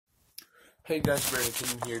Hey guys,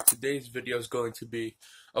 Brandon here. Today's video is going to be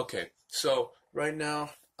so right now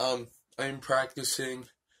I'm practicing.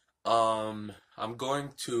 I'm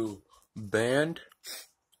going to band.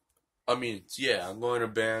 I'm going to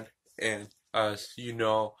band, and as you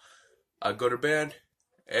know, I go to band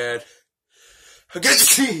and I get to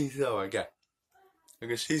see. Oh my god, I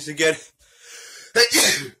get to sneeze again.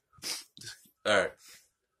 All right,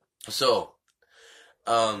 so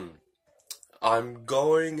um I'm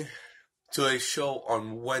going to a show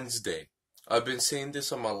on Wednesday. I've been saying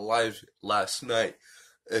this on my live last night,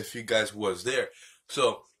 if you guys was there.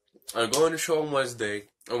 So, I'm going to show on Wednesday,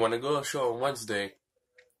 and when I go to show on Wednesday,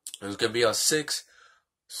 it's gonna be at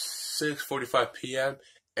 6:45 p.m.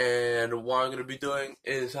 And what I'm gonna be doing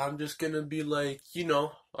is I'm just gonna be like, I'm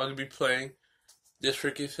gonna be playing this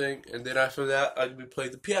freaking thing, and then after that, I'm gonna be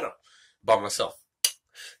playing the piano by myself.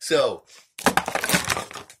 So,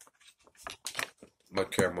 my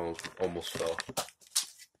camera almost fell.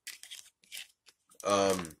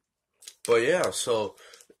 But yeah, so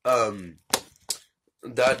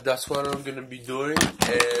that's what I'm gonna be doing,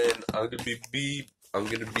 and I'm gonna be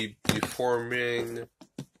performing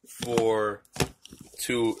for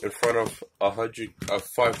in front of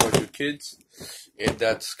 500 kids, and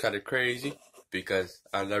that's kind of crazy because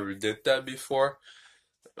I never did that before.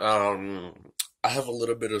 I have a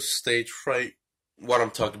little bit of stage fright. What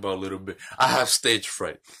I'm talking about a little bit. I have stage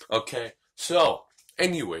fright. Okay, so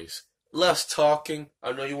anyways, less talking.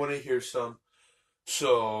 I know you want to hear some.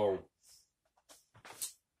 So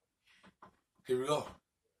here we go.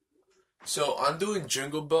 So I'm doing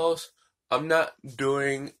Jingle Bells. I'm not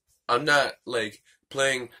like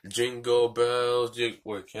playing Jingle Bells.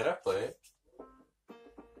 Wait, can I play it?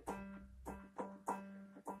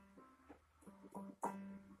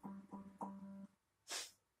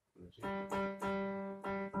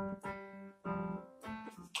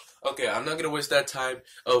 Okay, I'm not gonna waste that time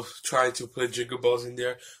of trying to play Jingle Bells in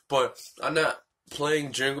there, but I'm not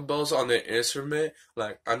playing Jingle Bells on the instrument.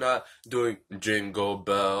 Like, I'm not doing Jingle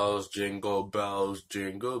Bells, Jingle Bells,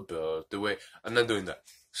 Jingle Bells, I'm not doing that.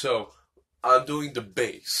 So, I'm doing the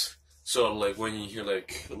bass. So, like, when you hear,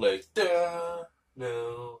 da,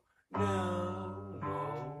 no, no,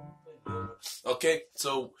 no, no. Okay,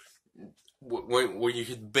 so, when you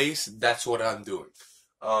hit bass, that's what I'm doing,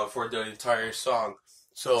 for the entire song.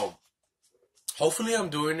 So, hopefully I'm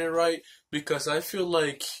doing it right, because I feel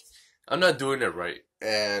like I'm not doing it right,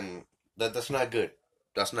 and that's not good.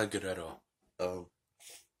 That's not good at all.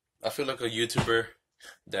 I feel like a YouTuber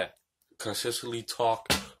that consistently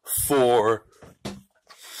talk for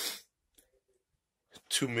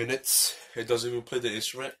 2 minutes. It doesn't even play the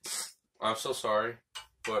instrument. I'm so sorry,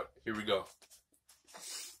 but here we go.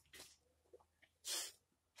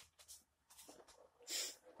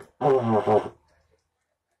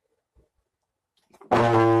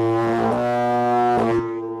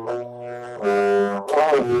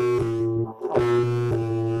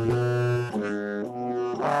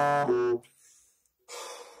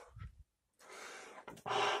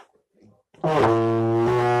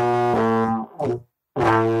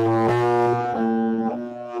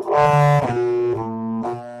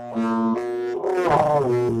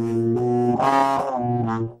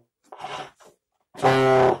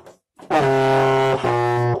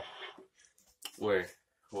 Wait,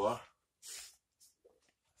 what?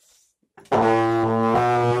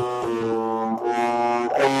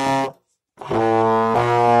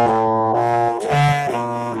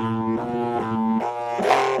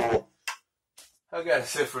 I gotta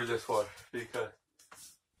sit for this one because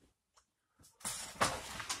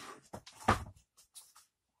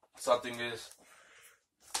something is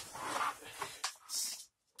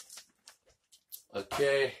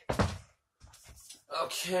okay.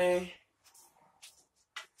 Okay.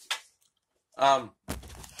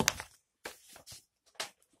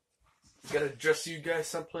 Gotta dress you guys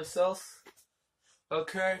someplace else.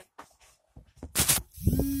 Okay.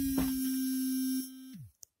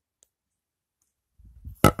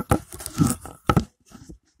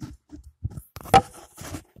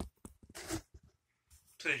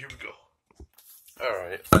 So here we go.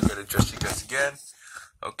 Alright, I'm gonna dress you guys again.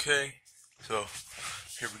 Okay. So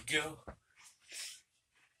here we go.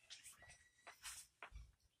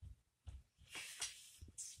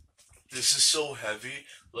 This is so heavy.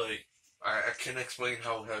 Like, I can't explain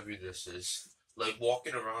how heavy this is. Like,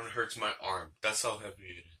 walking around hurts my arm. That's how heavy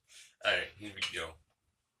it is. Alright, here we go.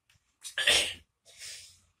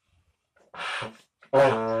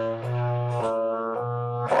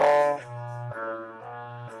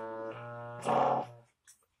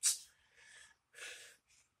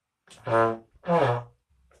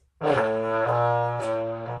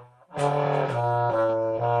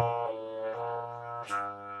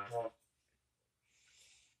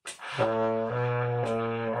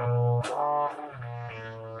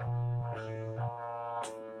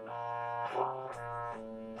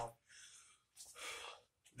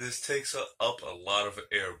 this takes up a lot of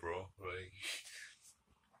air, bro. Like,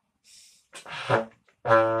 am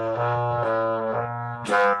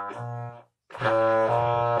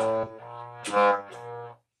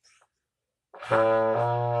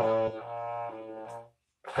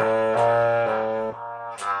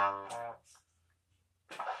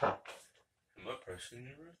I pressing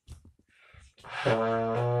it right?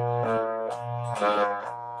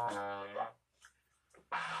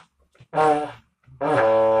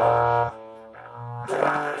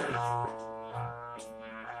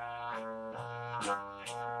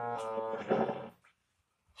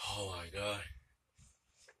 Oh my god.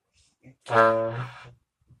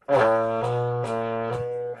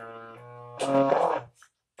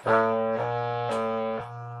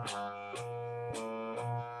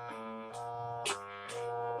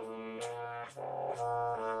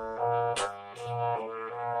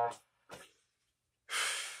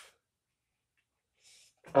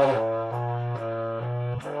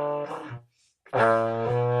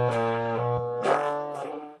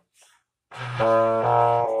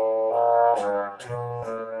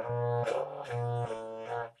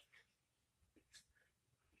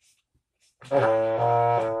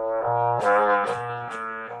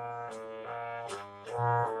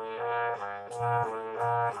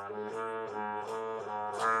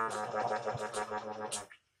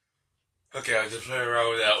 Okay, I'll just play around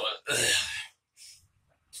with that one.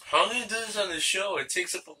 How can you do this on the show? It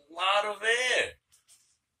takes up a lot of air.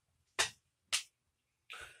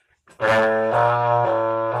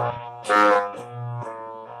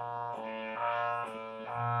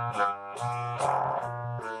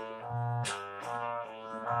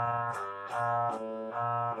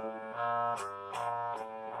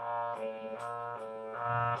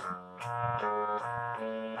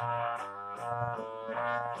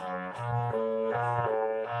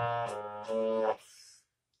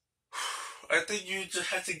 I think you just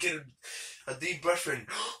have to get a deep breath in.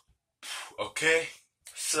 Okay?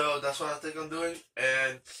 So that's what I think I'm doing.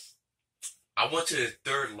 And I went to the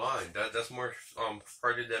third line. That's more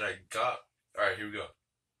harder than I got. Alright, here we go.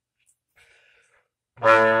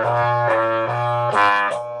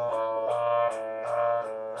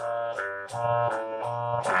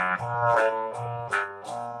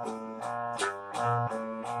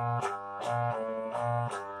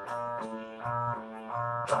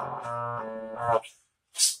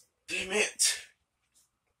 Damn it.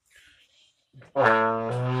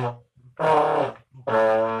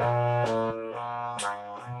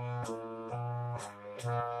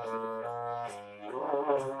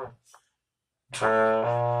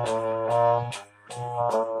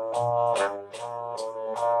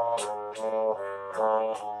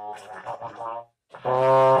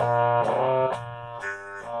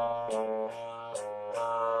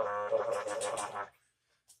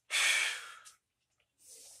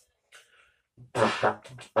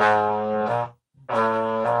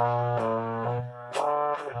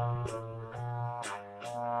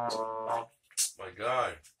 My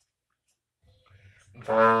God.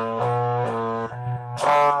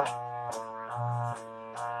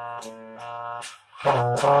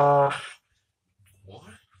 What?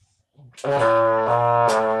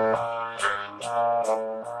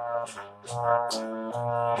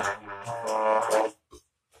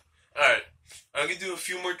 Alright, I'm gonna do a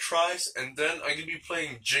few more tries and then I'm gonna be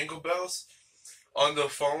playing Jingle Bells on the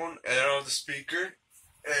phone and on the speaker.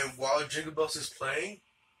 And while Jingle Bells is playing,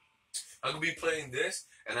 I'm gonna be playing this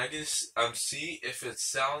and I can see if it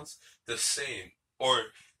sounds the same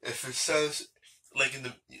or if it sounds like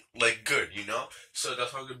good, you know? So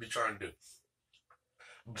that's what I'm gonna be trying to do.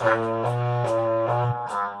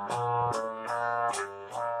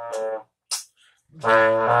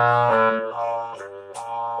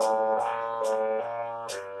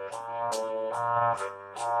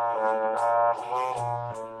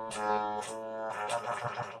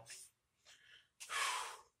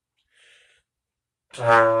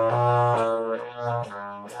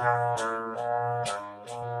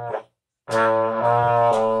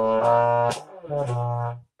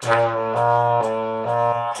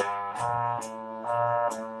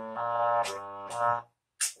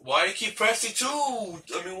 Why do you keep pressing two?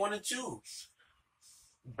 I mean 1 and 2.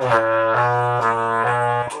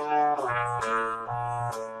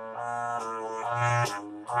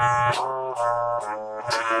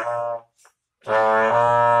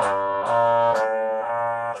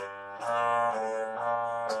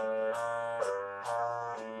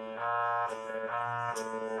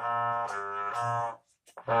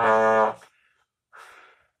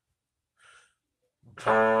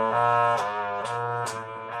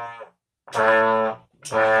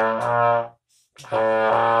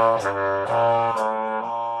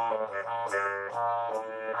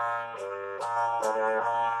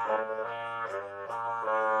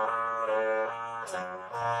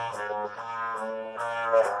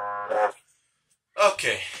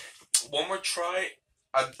 Okay, one more try.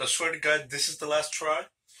 I swear to God, this is the last try,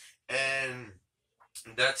 and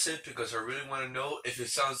that's it because I really want to know if it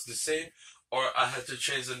sounds the same or I have to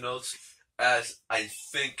change the notes as I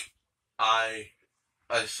think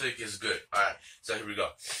is good. All right, so here we go.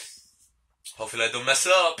 Hopefully I don't mess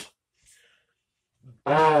it up.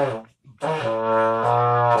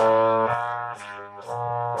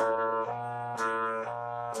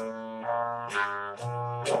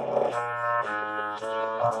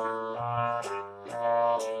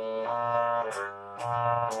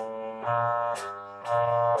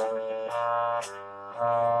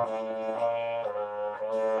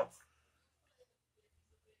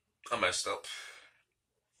 I messed up.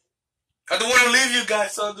 I don't want to leave you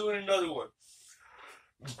guys, so I'm doing another one.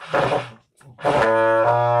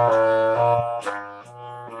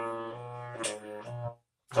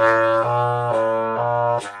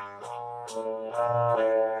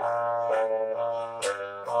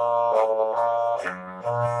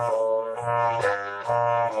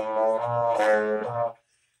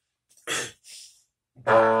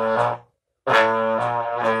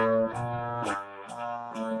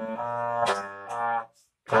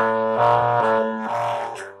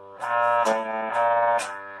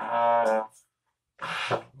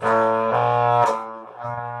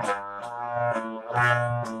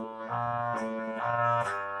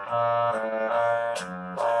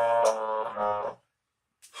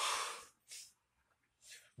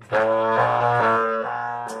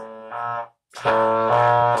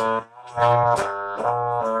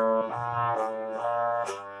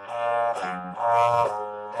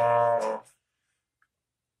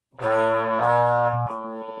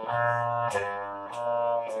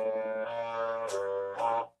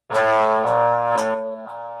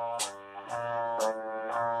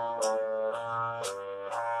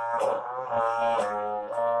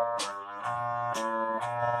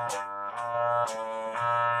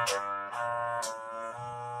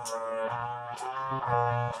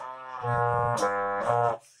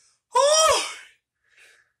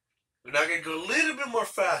 We're now gonna go a little bit more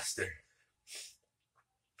faster.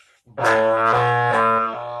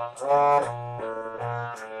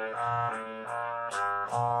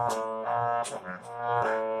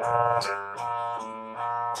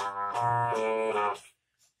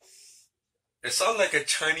 It sounds like a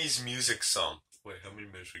Chinese music song. Wait, how many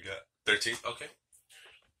minutes we got? 13? Okay.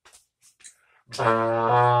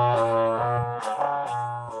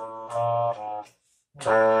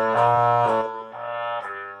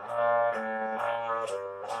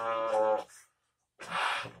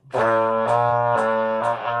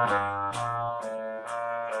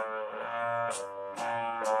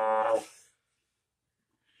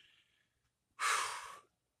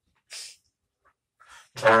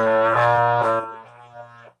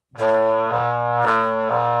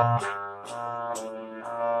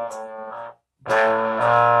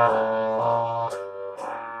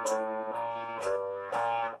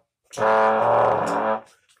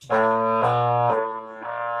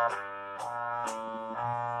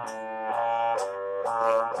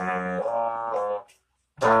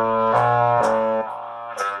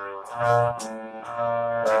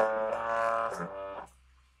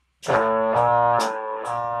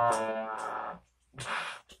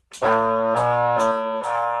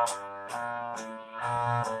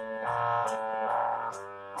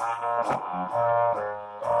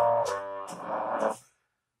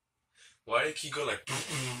 Why did he go like?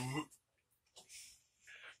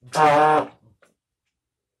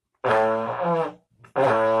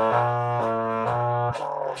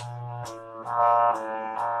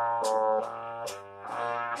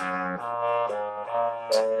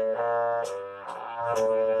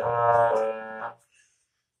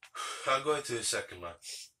 I'll go into the second line.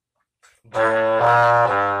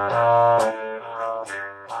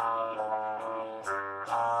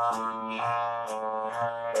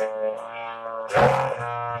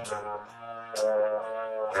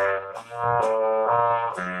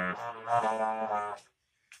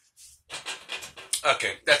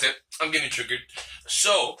 Okay, that's it. I'm getting triggered.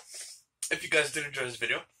 So, if you guys did enjoy this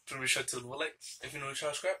video, please be sure to leave a like. If you're new to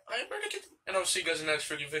subscribe, I am Bernard, and I'll see you guys in the next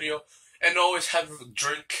freaking video. And always have a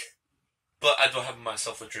drink, but I don't have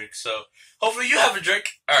myself a drink, so hopefully you have a drink.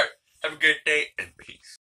 Alright, have a great day, and peace.